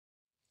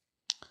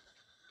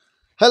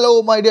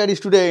Hello, my dear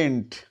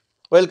student.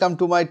 Welcome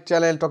to my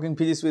channel Talking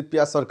Physics with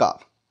Piyas Sarkar.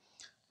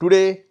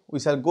 Today we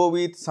shall go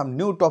with some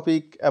new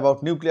topic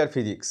about nuclear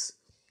physics.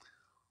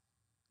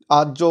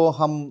 आज जो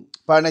हम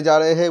पढ़ने जा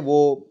रहे हैं वो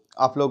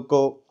आप लोग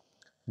को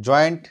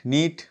जॉइंट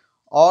नीट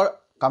और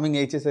कमिंग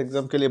एचएस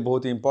एग्जाम के लिए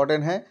बहुत ही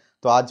इम्पोर्टेंट है।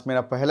 तो आज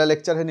मेरा पहला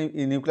लेक्चर है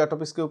न्यूक्लियर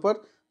टॉपिक्स के ऊपर,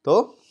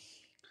 तो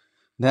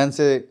ध्यान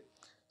से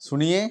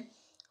सुनिए।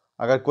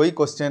 अगर कोई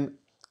क्वेश्चन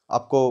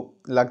आपको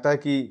लगता है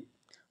कि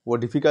वो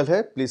डिफ़िकल्ट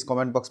है, प्लीज़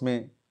कमेंट बॉक्स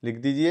में लिख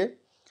दीजिए।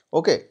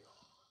 ओके,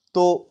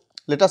 तो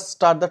let us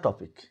start the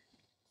topic.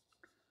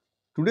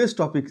 Today's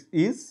topic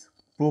is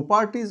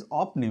properties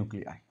of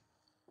nuclei.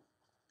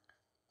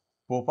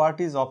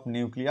 Properties of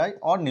nuclei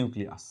और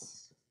न्यूक्लियस।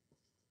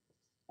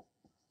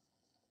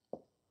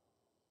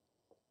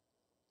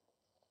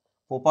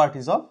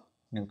 Properties of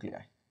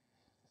nuclei.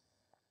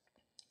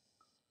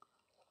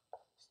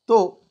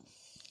 तो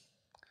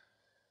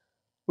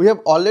we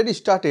have already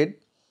started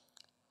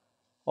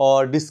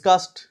or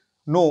discussed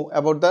know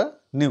about the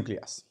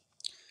nucleus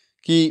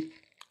कि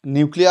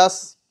nucleus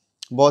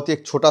बहुत ही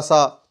एक छोटा सा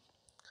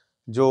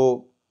जो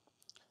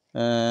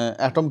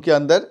एटम के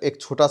अंदर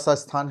एक छोटा सा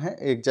स्थान है,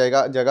 एक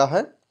जगह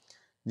है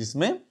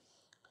जिसमें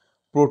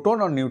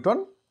प्रोटॉन और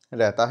न्यूट्रॉन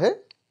रहता है।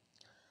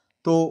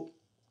 तो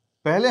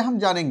पहले हम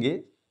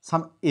जानेंगे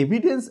सम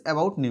evidence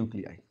about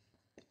nuclei.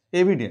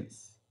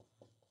 Evidence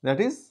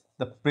that is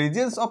the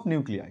presence of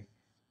nuclei.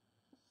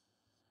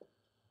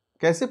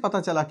 कैसे पता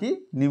चला कि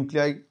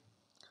न्यूक्लियाई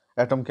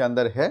एटम के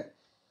अंदर है?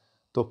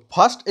 तो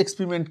फर्स्ट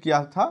एक्सपेरिमेंट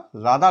किया था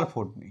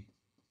रादरफोर्ड ने।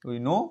 We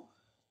know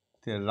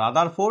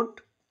रादरफोर्ड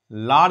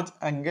large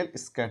angle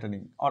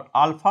scattering और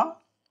alpha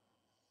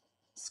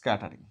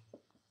scattering.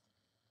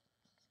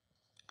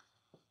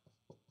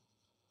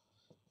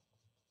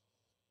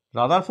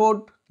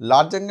 Rutherford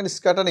large angle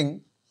scattering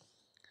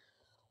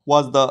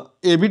was the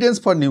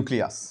evidence for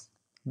nucleus,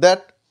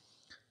 that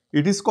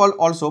it is called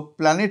also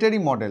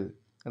planetary model.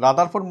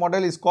 Rutherford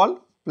model is called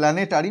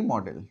planetary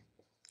model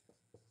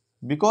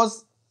because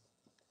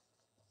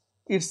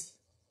it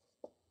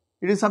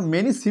is a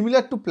many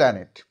similar to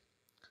planet.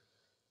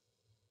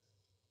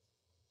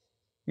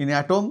 In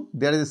atom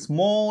there is a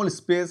small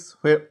space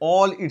where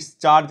all its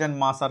charge and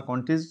mass are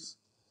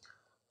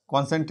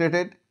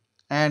concentrated,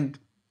 and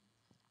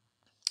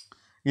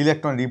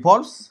electron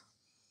revolves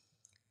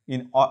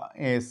in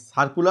a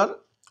circular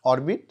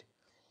orbit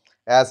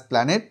as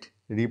planet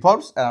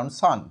revolves around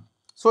sun.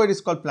 So it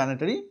is called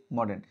planetary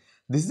model.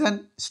 This is a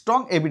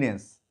strong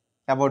evidence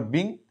about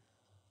being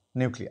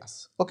nucleus.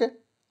 Okay.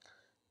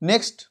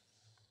 Next,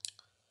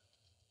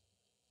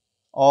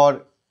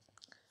 और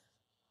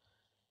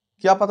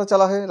क्या पता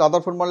चला है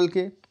रादरफोर्ड model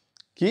के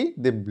कि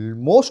the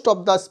most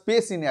of the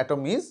space in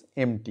atom is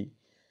empty.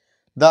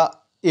 The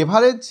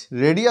average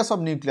radius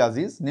of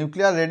nucleus is,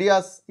 nuclear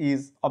radius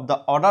is of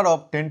the order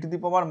of 10 to the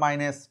power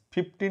minus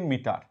 15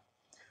 meter,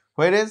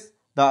 whereas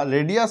the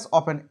radius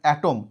of an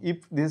atom, if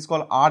this is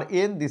called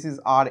Rn, this is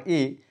Ra,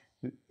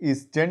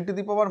 is 10 to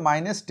the power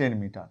minus 10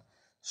 meter.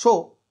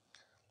 So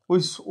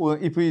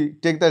if we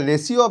take the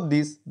ratio of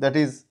this, that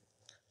is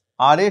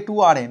Ra to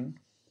Rn,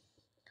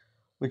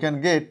 we can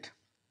get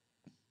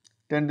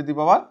 10 to the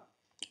power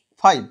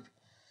 5.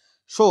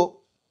 So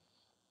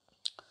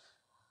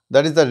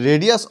that is the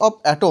radius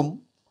of atom.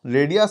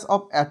 Radius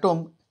of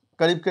atom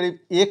करीब करीब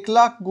 1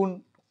 लाख गुण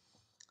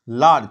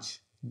large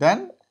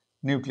than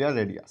nuclear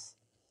radius.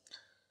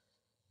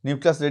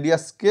 Nucleus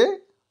radius के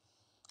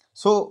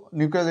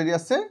nucleus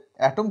radius से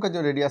atom का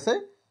जो radius है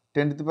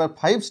 10 to the power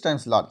 5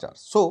 times larger.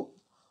 So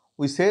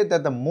we say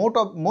that the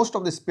most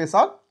of the space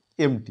are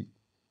empty.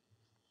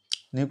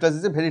 Nucleus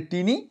is a very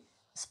teeny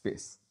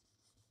space.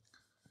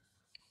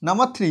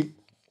 Number 3,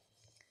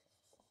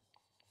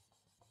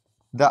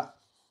 the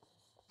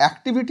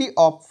activity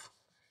of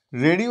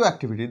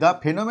radioactivity. The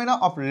phenomena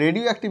of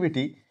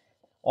radioactivity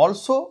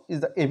also is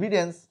the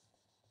evidence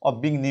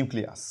of being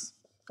nucleus.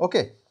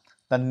 Okay.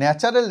 The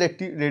natural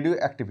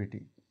radioactivity.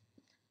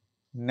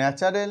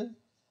 Natural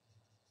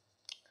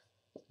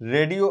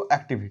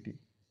radioactivity,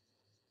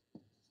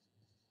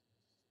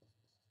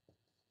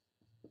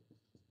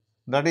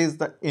 that is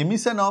the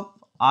emission of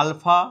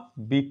alpha,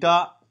 beta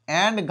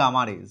and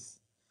gamma rays,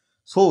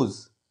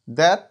 shows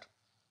that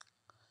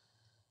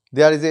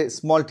there is a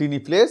small teeny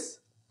place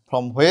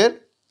from where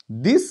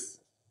these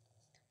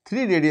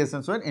 3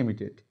 radiations were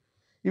emitted.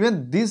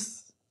 Even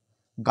this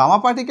gamma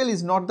particle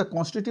is not the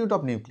constituent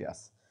of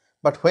nucleus.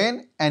 But when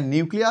a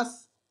nucleus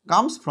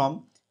comes from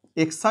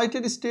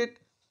excited state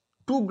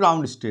to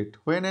ground state,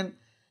 when a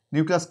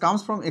nucleus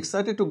comes from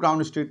excited to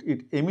ground state,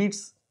 it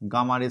emits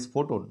gamma rays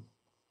photon.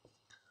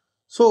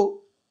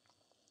 So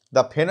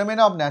the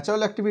phenomena of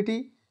natural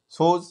activity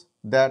shows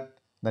that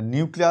the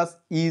nucleus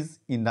is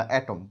in the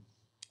atom.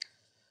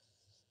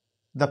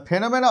 The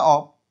phenomena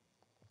of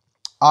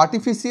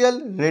artificial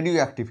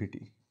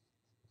radioactivity.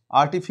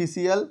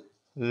 Artificial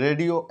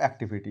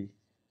radioactivity.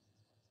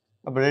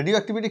 अब radio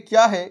activity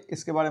क्या है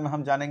इसके बारे में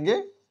हम जानेंगे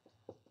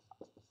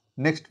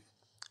next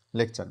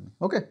lecture में।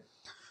 Okay,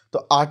 तो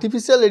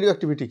आर्टिफिशियल रेडियो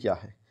एक्टिविटी क्या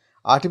है?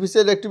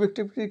 आर्टिफिशियल रेडियो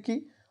एक्टिविटी की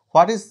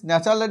What is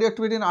natural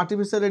radioactivity and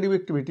artificial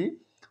radioactivity?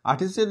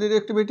 Artificial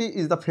radioactivity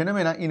is the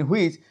phenomena in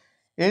which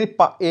an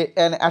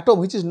atom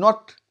which is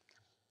not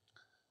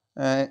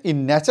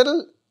in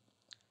natural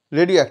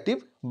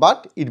radioactive,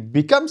 but it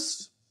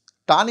becomes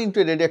turned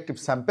into a radioactive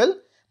sample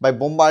by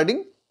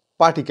bombarding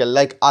particle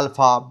like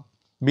alpha,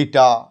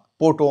 beta,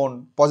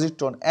 proton,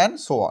 positron and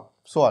so on.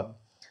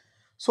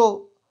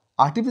 So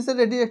artificial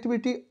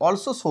radioactivity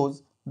also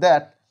shows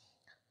that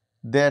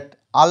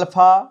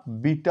alpha,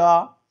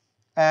 beta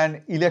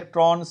and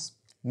electrons,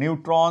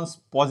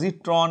 neutrons,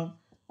 positron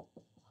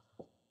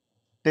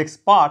takes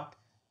part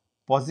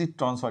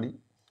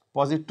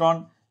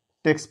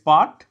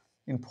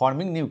in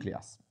forming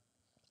nucleus.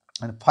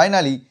 And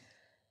finally,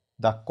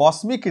 the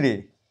cosmic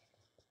ray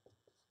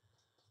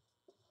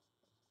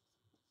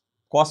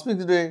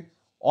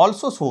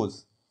also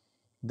shows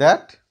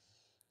that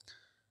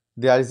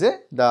there is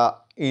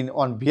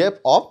on behalf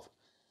of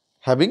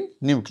having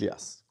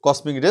nucleus,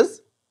 cosmic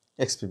rays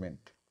experiment.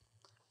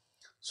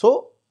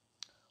 So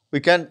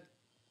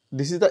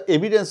this is the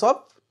evidence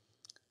of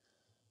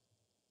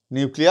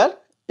nucleus,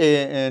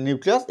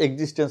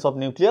 existence of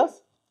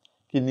nucleus,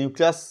 कि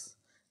nucleus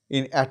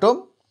in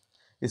atom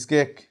इसके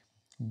एक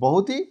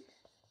बहुत ही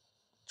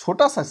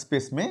छोटा सा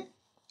space में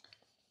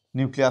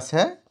nucleus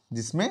है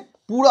जिसमें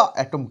पूरा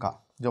एटम का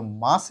जो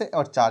मास है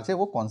और चार्ज है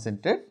वो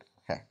कॉन्सेंट्रेट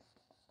है.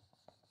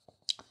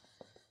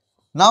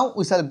 Now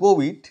we shall go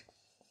with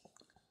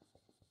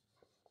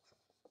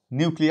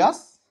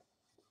nucleus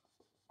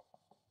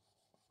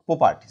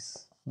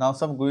properties. Now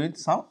some go with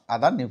some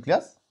other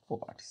nucleus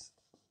properties.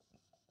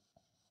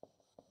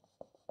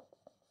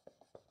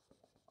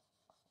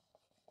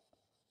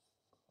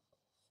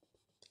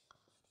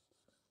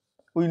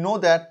 We know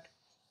that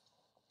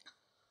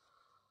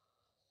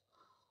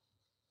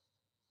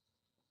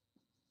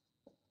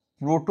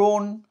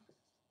proton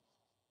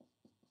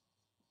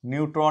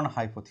neutron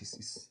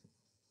hypothesis.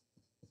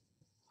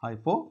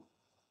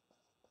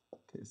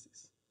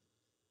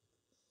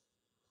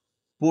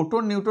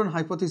 Proton neutron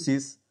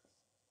hypothesis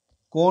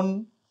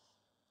कौन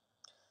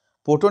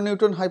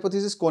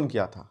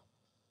किया था?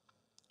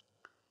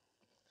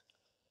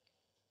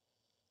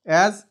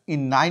 As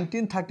in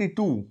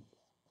 1932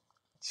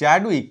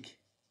 Chadwick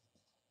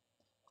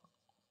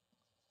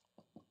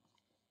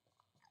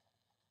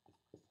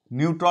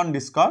neutron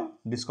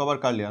discover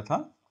कर लिया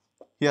था.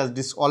 He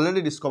has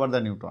already discovered the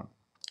neutron.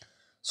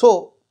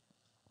 So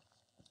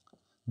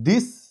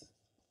this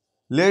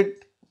led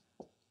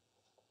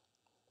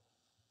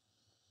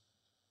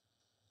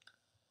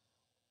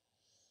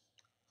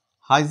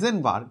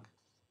Heisenberg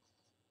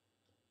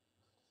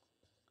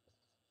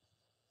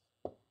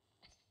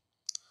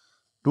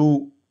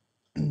to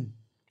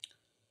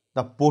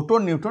the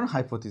proton neutron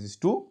hypothesis,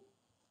 to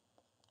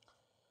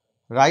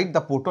write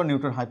the proton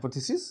neutron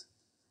hypothesis.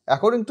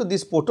 According to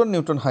this proton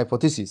neutron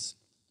hypothesis,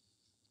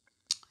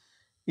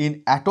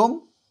 in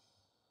atom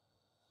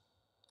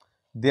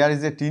there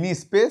is a teeny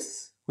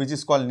space which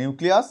is called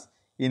nucleus,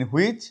 in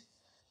which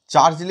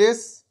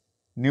chargeless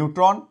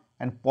neutron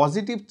and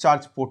positive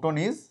charge proton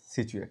is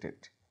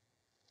situated,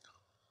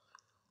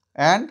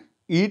 and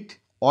it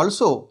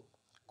also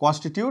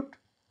constitute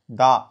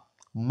the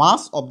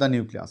mass of the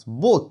nucleus.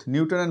 Both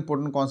neutron and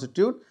proton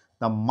constitute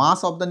the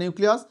mass of the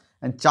nucleus,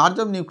 and charge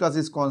of nucleus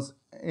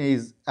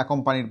is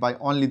accompanied by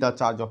only the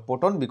charge of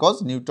proton,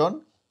 because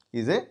neutron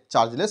is a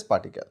chargeless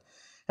particle.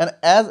 And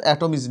as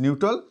atom is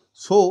neutral,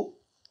 so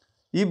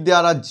if there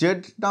are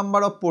z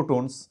number of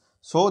protons,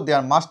 so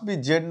there must be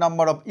z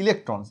number of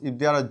electrons. If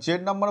there are z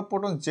number of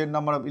protons, z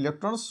number of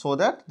electrons, so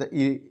that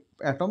the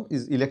atom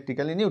is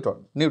electrically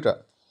neutral.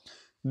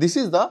 This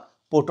is the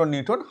proton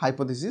neutron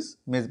hypothesis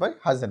made by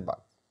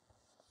Heisenberg.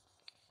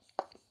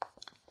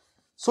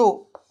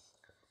 So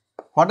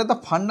what are the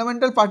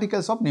fundamental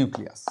particles of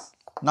nucleus?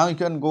 Now you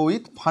can go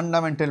with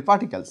fundamental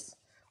particles.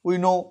 We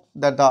know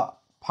that the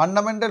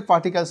fundamental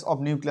particles of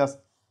nucleus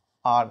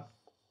are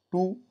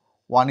two.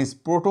 One is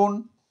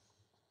proton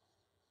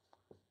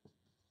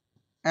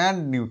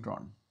and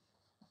neutron.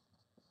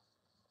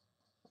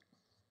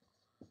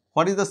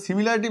 What is the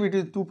similarity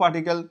between two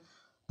particles?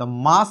 The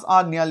mass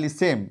are nearly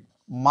same.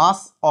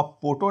 Mass of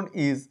proton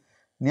is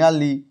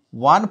nearly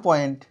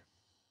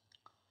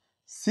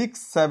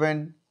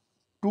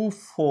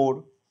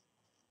 1.6724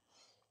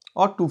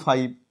 or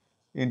 25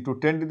 into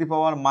 10 to the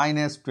power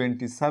minus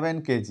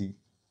 27 kg,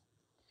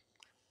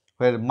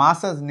 where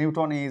mass as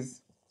neutron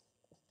is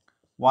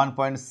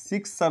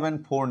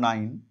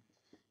 1.6749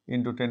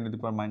 into 10 to the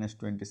power minus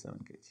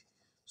 27 kg.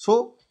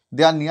 So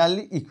they are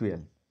nearly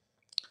equal.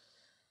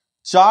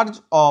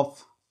 Charge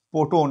of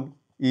proton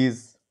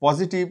is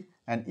positive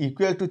and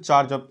equal to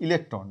charge of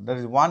electron, that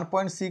is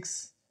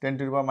 1.6 10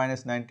 to the power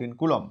minus 19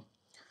 coulomb,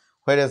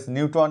 whereas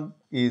neutron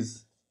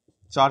is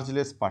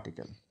chargeless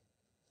particle.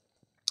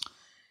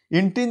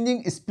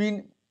 Intrinsic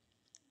spin,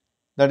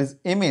 that is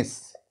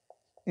ms,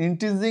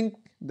 intrinsic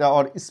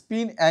or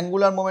spin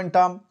angular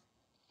momentum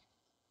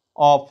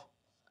of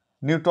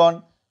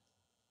neutron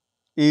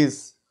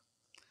is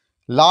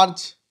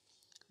large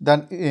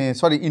then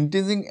it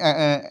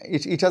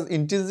has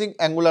intrinsic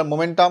angular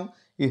momentum,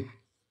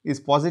 is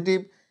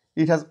positive.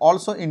 It has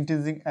also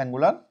intrinsic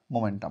angular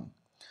momentum,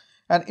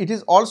 and it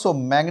is also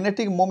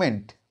magnetic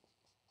moment.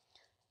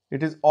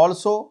 It is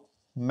also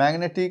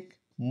magnetic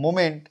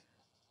moment.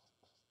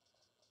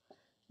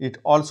 It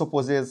also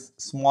possesses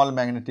small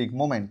magnetic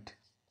moment.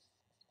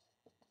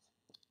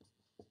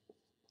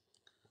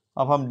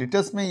 अब हम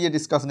details में ये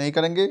discuss नहीं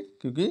करेंगे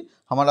क्योंकि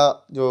हमारा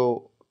जो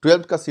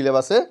 12th का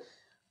सिलेबस है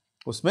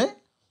उसमें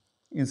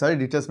इन सारी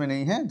डिटेल्स में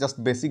नहीं है, जस्ट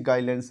बेसिक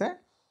गाइडलाइंस है।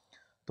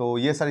 तो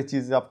ये सारी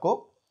चीज़ें आपको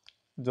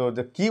जो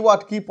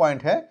कीवर्ड की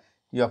पॉइंट है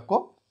ये आपको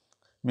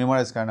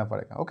मेमोराइज करना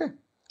पड़ेगा। ओके,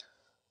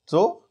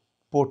 तो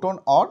प्रोटॉन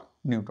और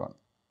न्यूट्रॉन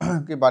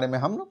के बारे में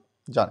हम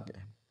लोग जान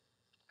गए।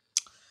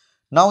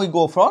 Now we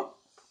go for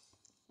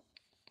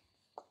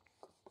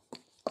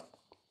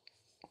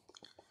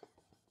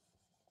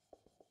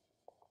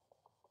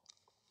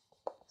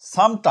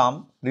some term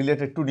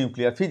related to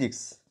nuclear physics.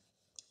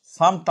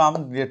 Some term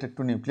related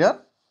to nuclear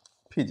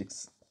physics.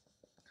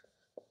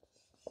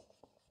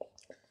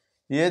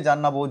 ये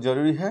जानना बहुत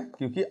ज़रूरी है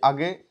क्योंकि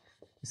आगे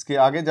इसके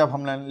आगे जब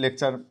हम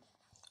लेक्चर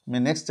में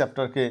नेक्स्ट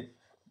चैप्टर के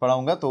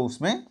पढ़ाऊँगा तो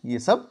उसमें ये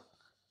सब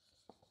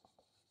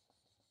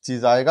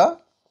चीज़ आएगा,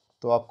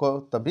 तो आपको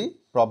तभी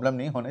प्रॉब्लम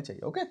नहीं होने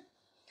चाहिए। ओके,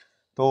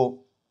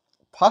 तो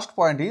first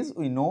point is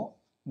we know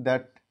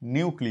that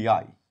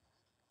nuclei.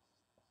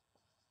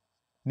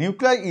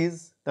 Nuclei is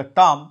the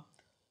term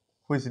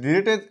which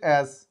related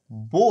as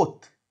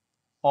both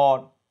or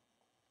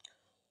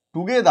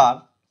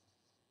together,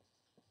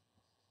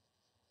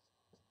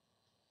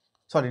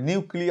 sorry,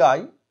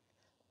 nuclei,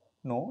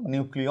 no,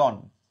 nucleon.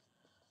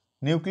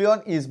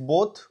 Nucleon is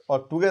both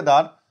or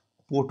together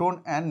proton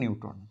and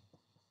neutron.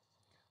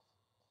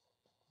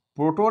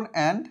 Proton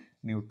and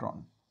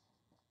neutron.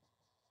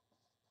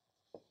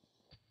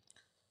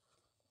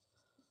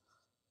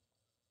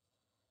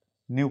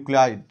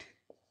 Nuclide.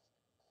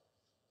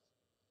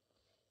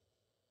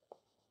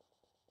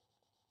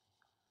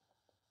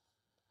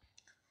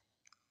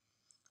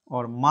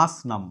 और mass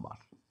number.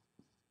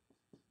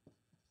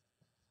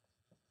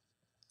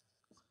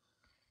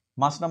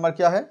 Mass number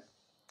क्या है?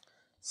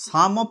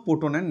 सम of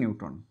proton and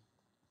neutron.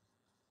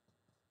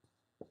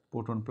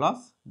 Proton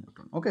plus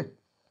neutron. Okay.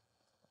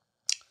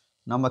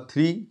 Number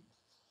 3,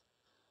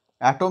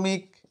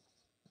 atomic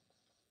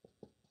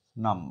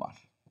number,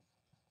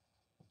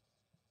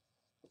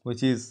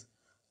 which is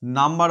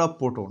number of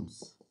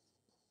protons.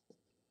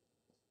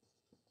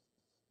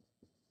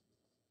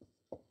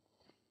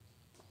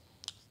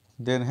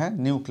 Then है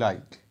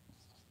nuclide.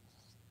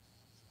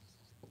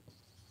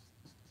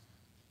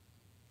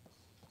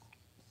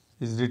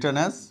 is written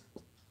as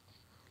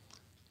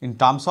in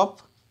terms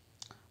of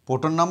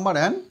proton number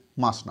and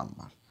mass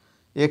number.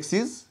 X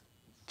is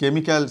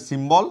chemical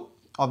symbol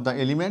of the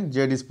element,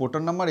 Z is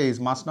proton number, A is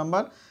mass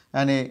number,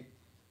 and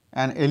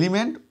an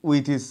element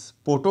with its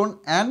proton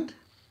and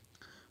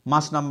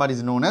mass number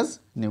is known as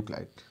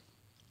nuclide.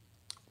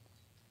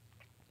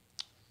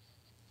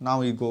 Now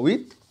we go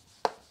with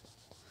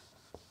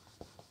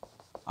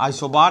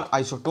isobar,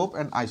 isotope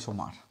and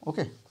isomer.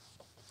 Okay.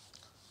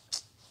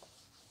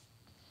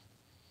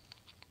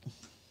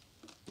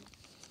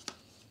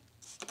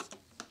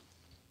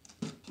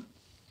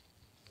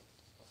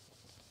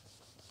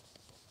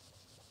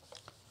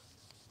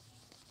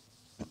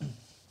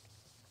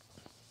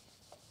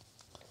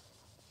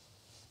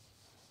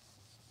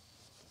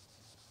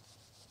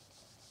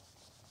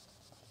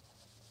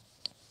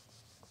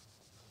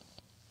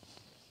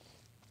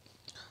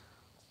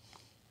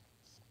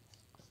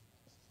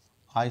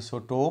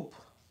 Isotope,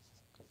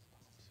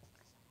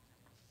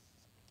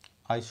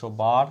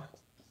 isobar,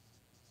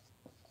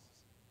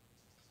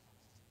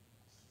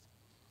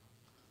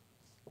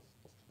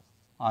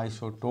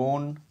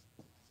 isotone.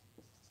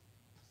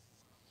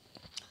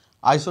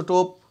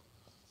 Isotope,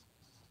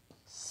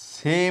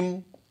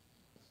 same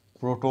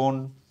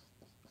proton.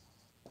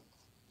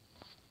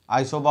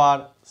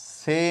 Isobar,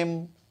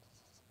 same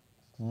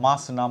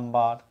mass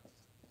number,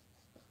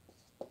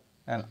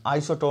 and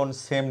isotone,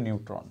 same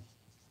neutron.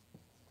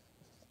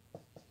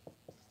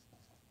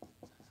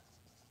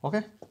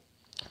 Okay,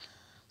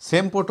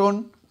 same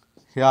proton,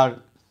 here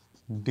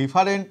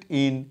different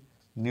in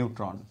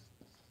neutron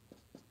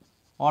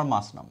or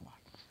mass number.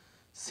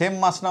 Same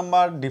mass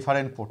number,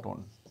 different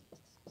proton,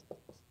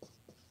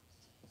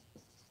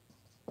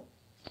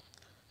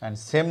 and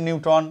same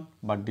neutron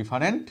but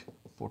different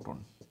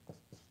proton.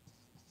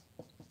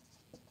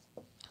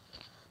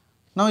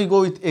 Now we go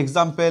with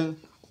example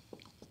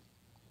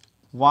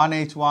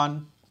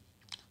 1H1,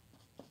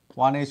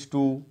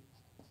 1H2,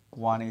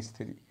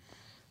 1H3.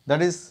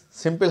 That is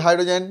simple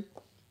hydrogen,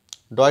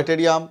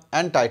 deuterium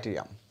and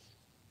tritium.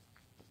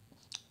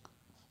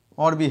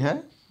 और भी है.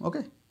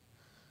 Okay,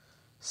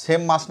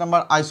 same mass number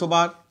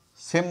isobar,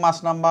 same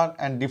mass number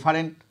and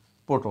different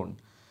proton.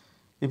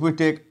 If we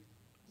take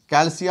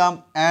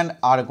calcium and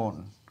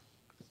argon,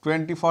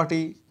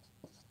 2040,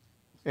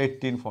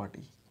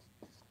 1840.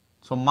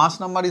 So mass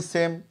number is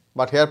same,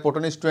 but here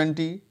proton is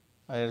 20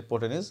 and here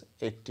proton is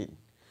 18.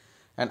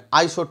 And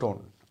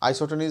isotone,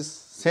 Isotope is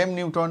same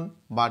neutron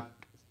but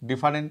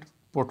different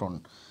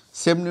proton.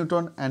 Same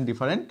neutron and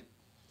different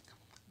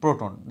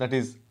proton, that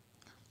is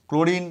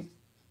chlorine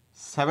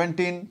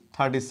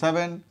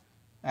 1737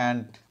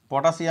 and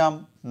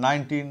potassium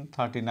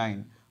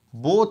 1939,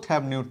 both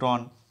have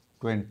neutron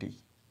 20.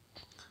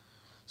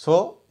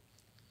 So,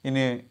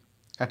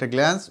 at a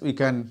glance we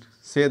can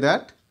say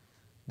that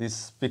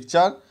this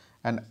picture.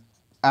 And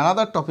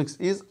another topic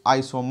is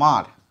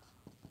isomer.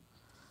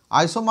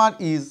 Isomer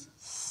is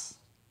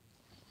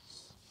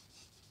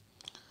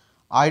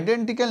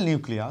identical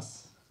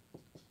nucleus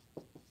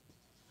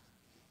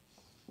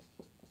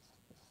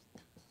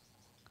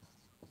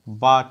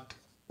but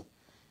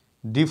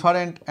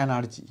different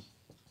energy.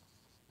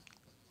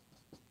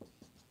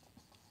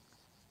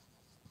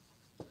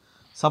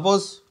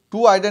 Suppose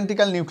two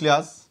identical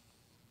nucleus,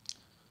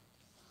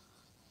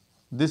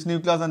 this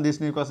nucleus and this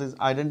nucleus is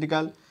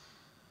identical,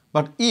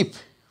 but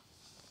if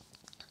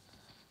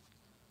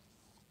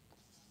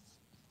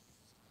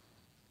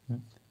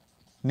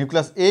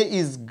nucleus A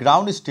is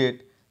ground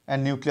state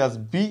and nucleus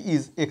B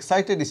is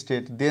excited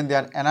state, then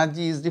their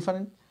energy is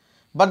different,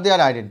 but they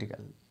are identical.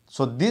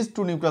 So, these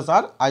two nucleus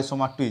are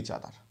isomer to each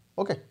other.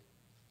 Okay.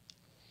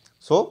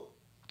 So,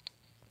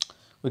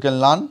 we can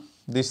learn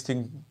this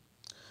thing.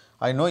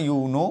 I know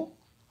you know,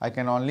 I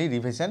can only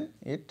revise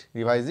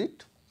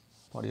it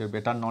for your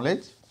better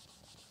knowledge.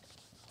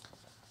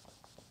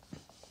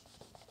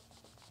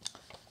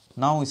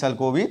 Now, we shall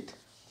go with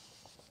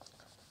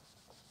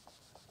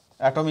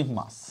atomic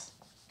mass.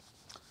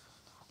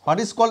 What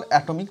is called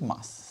atomic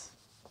mass?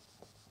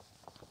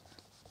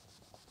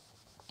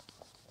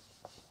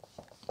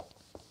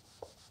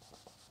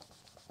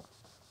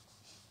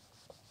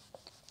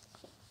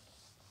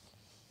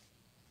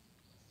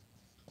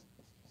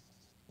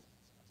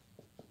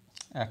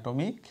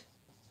 Atomic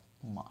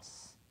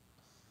mass.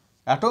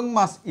 Atomic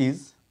mass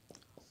is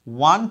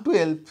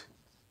 1/12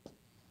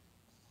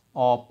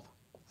 of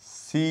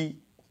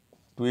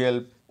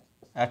C12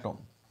 atom,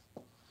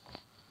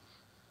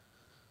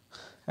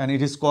 and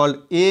it is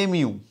called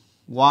AMU,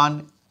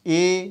 1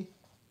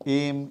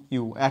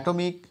 AMU,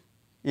 atomic,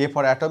 A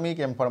for atomic,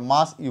 M for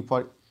mass, U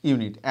for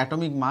unit,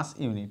 atomic mass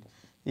unit,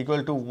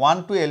 equal to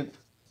 1/12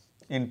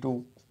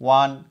 into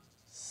 1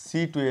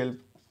 C12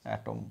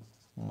 atom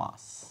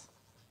mass.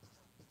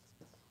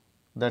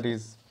 That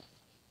is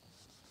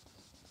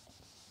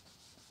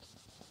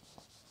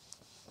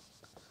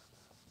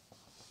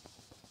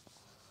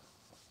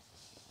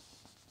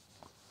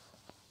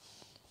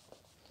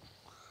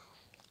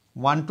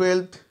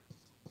 1/12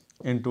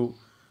 into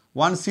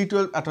 1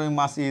 C12 atomic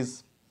mass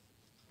is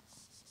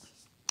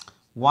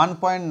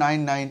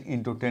 1.99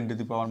 into 10 to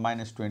the power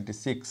minus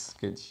 26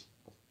 kg.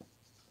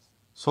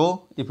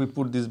 So, if we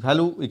put this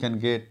value, we can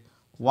get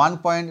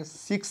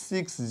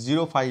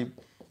 1.6605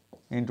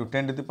 into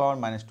 10 to the power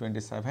minus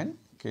 27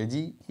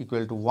 kg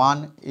equal to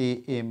 1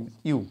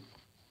 AMU.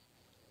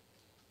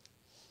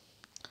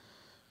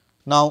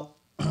 Now,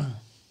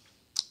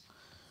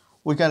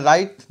 we can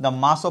write the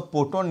mass of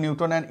proton,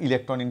 neutron and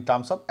electron in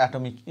terms of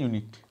atomic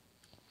unit.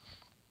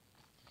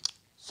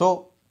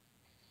 So,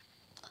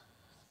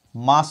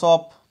 mass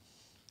of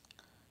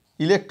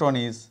electron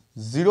is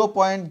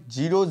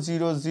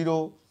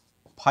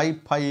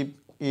 0.00055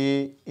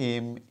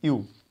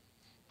 AMU.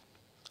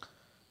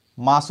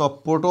 Mass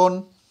of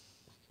proton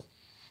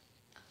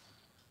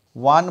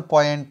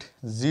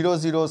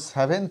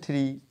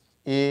 1.0073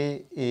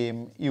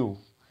 AMU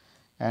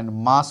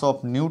and mass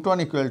of neutron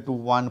equal to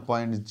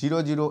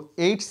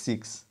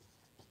 1.0086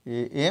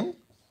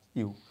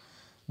 AMU.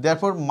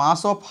 Therefore,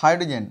 mass of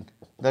hydrogen,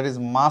 that is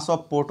mass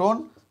of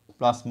proton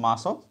plus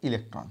mass of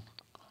electron,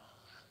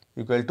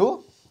 equal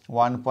to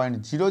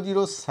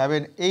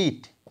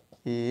 1.0078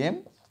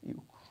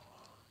 AMU.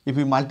 If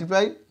we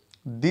multiply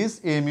this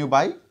AMU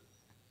by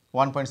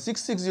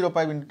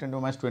 1.6605 into 10 to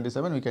the minus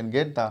 27, we can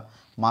get the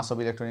mass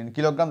of electron in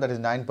kilogram, that is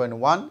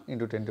 9.1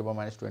 into 10 to the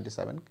minus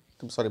 27,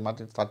 sorry,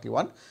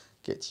 31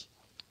 kg.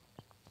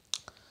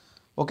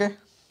 Okay.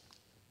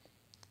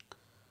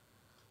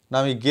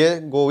 Now we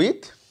go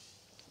with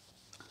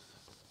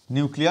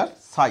nuclear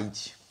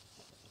size.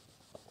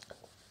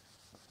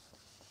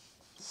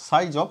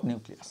 Size of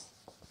nucleus.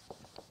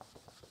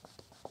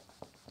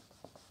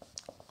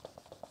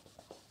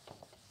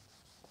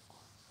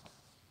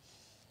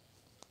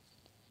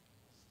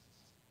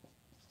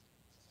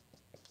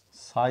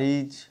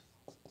 Size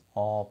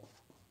of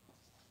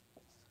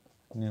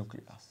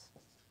nucleus.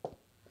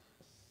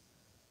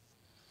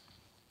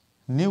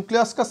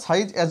 Nucleus का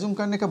size assume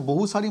करने का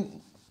बहुत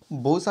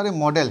सारे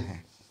model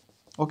हैं.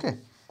 Okay,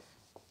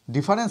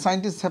 different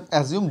scientists have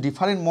assumed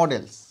different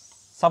models,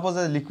 suppose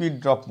as liquid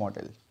drop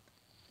model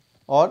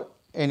or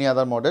any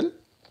other model.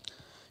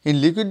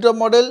 In liquid drop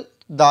model,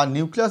 the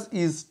nucleus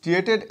is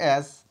treated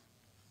as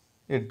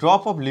a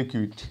drop of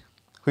liquid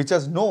which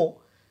has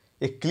no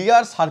a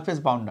clear surface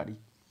boundary.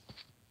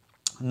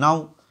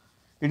 Now,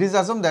 it is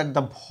assumed that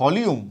the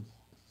volume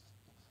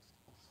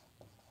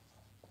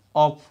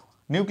of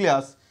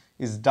nucleus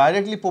is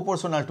directly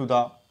proportional to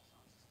the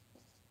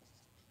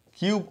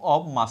cube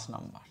of mass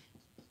number.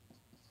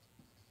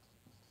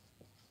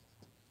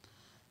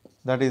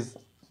 that is,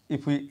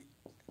 if we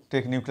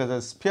take nucleus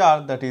as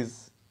sphere, that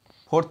is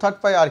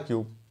 4/3 pi r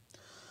cube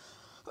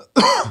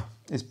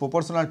is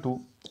proportional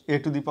to a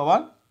to the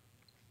power,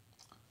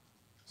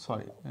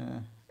 sorry,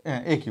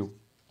 a cube,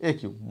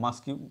 mass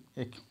cube,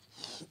 a cube.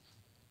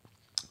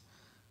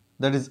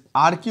 That is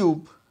r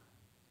cube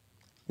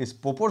is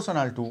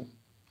proportional to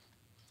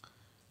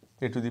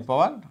a to the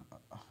power,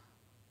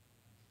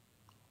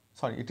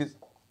 sorry, it is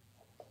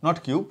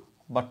not cube,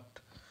 but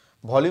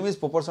volume is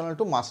proportional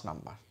to mass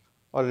number,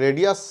 or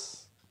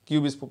radius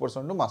cube is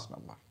proportional to mass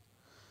number.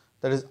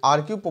 That is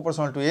r cube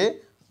proportional to a,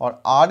 or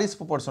r is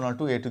proportional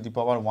to a to the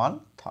power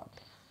 1/3.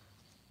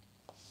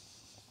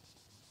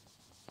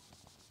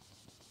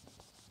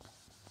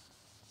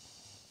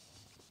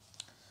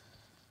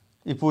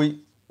 If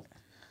we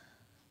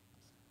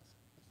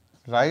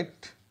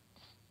write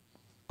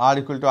r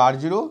equal to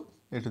r0,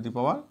 a to the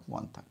power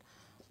 1/3.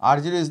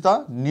 R0 is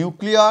the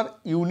nuclear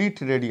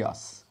unit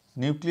radius,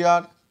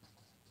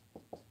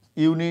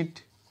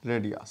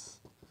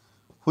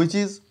 which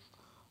is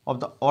of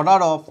the order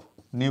of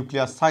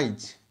nuclear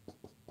size,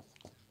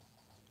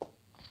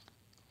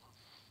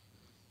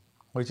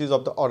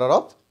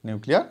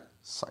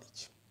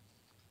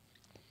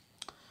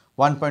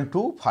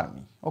 1.2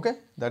 Fermi. Okay,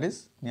 that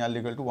is nearly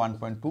equal to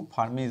 1.2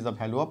 Fermi is the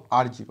value of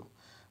R0.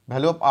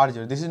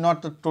 This is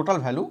not the total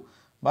value,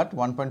 but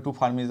 1.2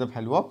 Fermi is the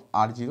value of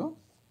R0.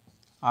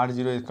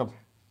 R0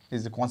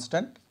 is the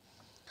constant.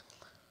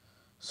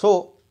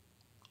 So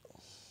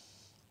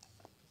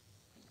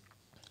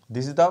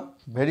this is the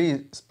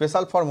very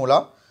special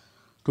formula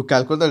to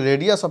calculate the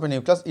radius of a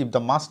nucleus if the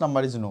mass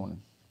number is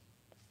known.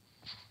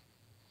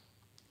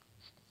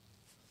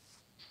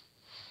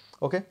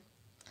 Okay.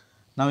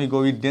 Now we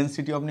go with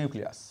density of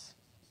nucleus.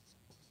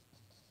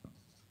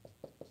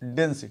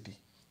 Density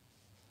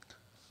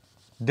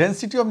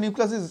of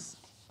nucleus is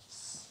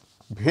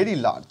very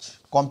large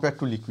compared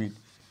to liquid.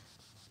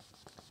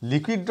 In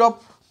liquid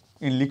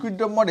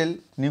drop model,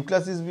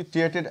 nucleus is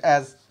treated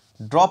as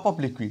drop of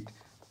liquid,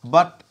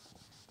 but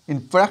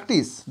in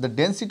practice the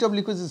density of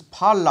liquid is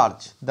far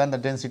large than the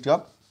density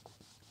of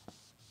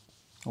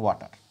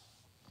water.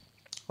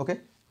 Okay.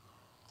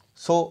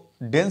 So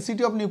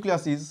density of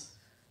nucleus is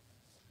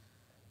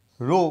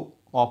rho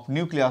of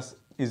nucleus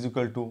is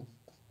equal to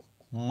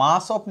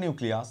mass of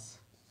nucleus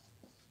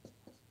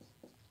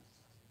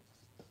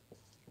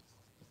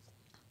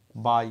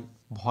by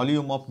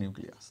volume of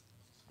nucleus.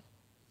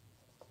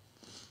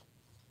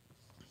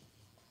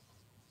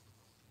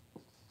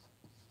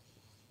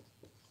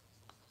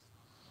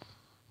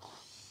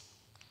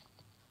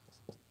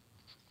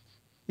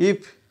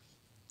 If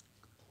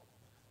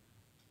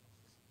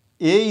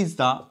A is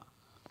the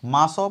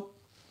mass of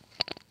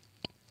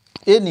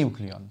a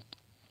nucleon,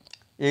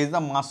 A is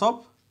the mass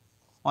of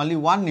only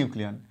one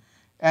nucleon,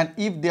 and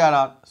if there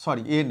are,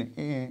 sorry, M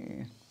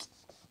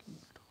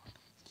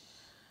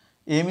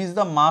is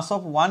the mass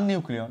of one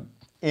nucleon,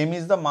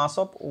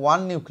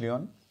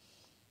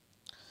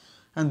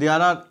 and there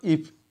are,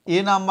 if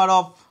A number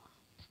of,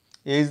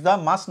 A is the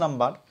mass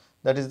number,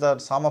 that is the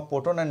sum of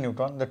proton and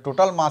neutron, the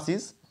total mass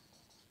is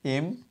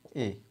Ma,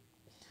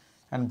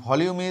 and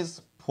volume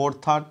is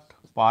 4/3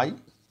 pi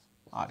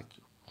r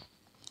cube,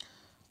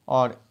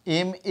 or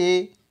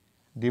Ma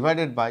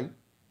divided by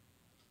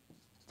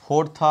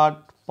 4/3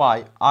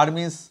 pi, r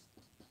means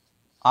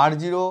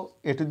r0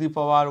 a to the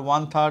power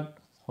 1/3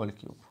 whole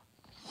cube.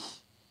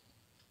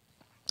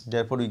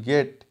 Therefore we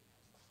get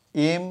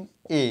Ma,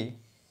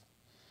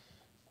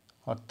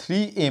 or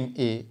 3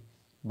 Ma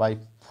by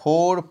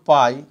 4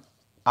 pi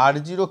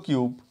r0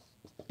 cube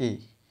A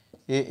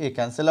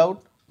cancel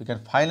out, we can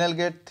finally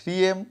get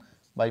 3m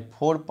by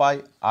 4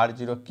 pi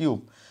r0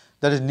 cube.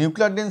 That is,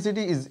 nuclear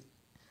density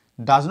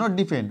does not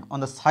depend on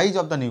the size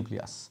of the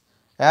nucleus,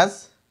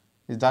 as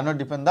it does not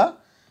depend the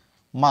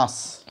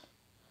mass.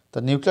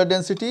 The nuclear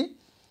density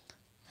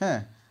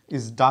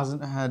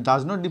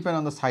does not depend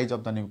on the size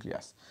of the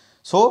nucleus.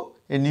 So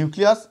a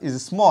nucleus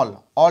is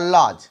small or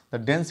large, the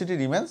density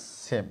remains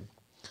same.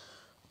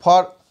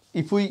 For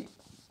if we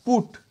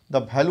put the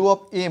value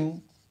of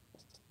m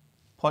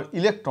for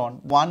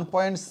electron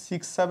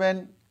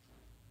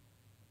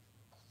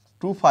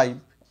 1.6725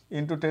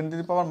 into 10 to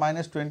the power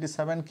minus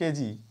 27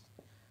 kg,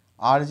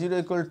 r0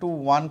 equal to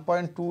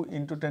 1.2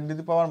 into 10 to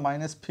the power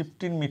minus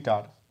 15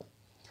 meter,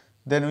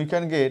 then we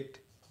can get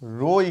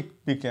rho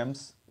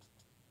becomes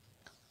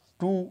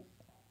 2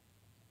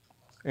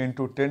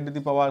 into 10 to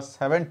the power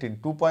 17,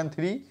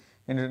 2.3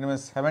 into 10 to the power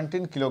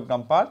 17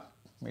 kilogram per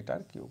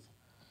meter cube.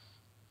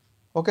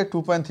 Okay,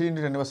 2.3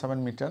 into 10 to the power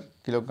 7 meter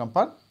kilogram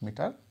per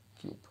meter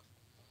cube.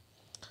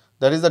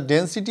 That is, the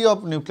density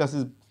of nucleus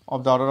is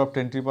of the order of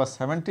 10 to the power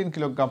 17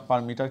 kilogram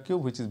per meter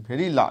cube, which is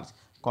very large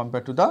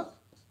compared to the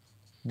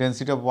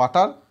density of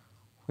water,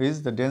 which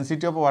the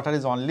density of water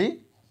is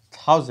only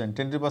 1000,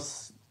 10 to the power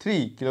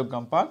 3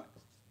 kilogram per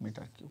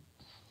meter cube.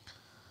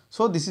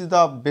 So this is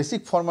the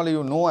basic formula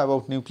you know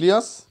about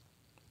nucleus.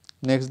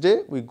 Next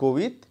day we go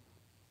with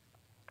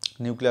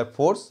nuclear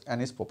force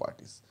and its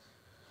properties.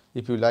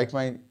 If you like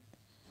my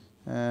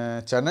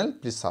channel,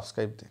 please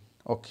subscribe then.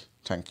 Okay,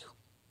 thank you.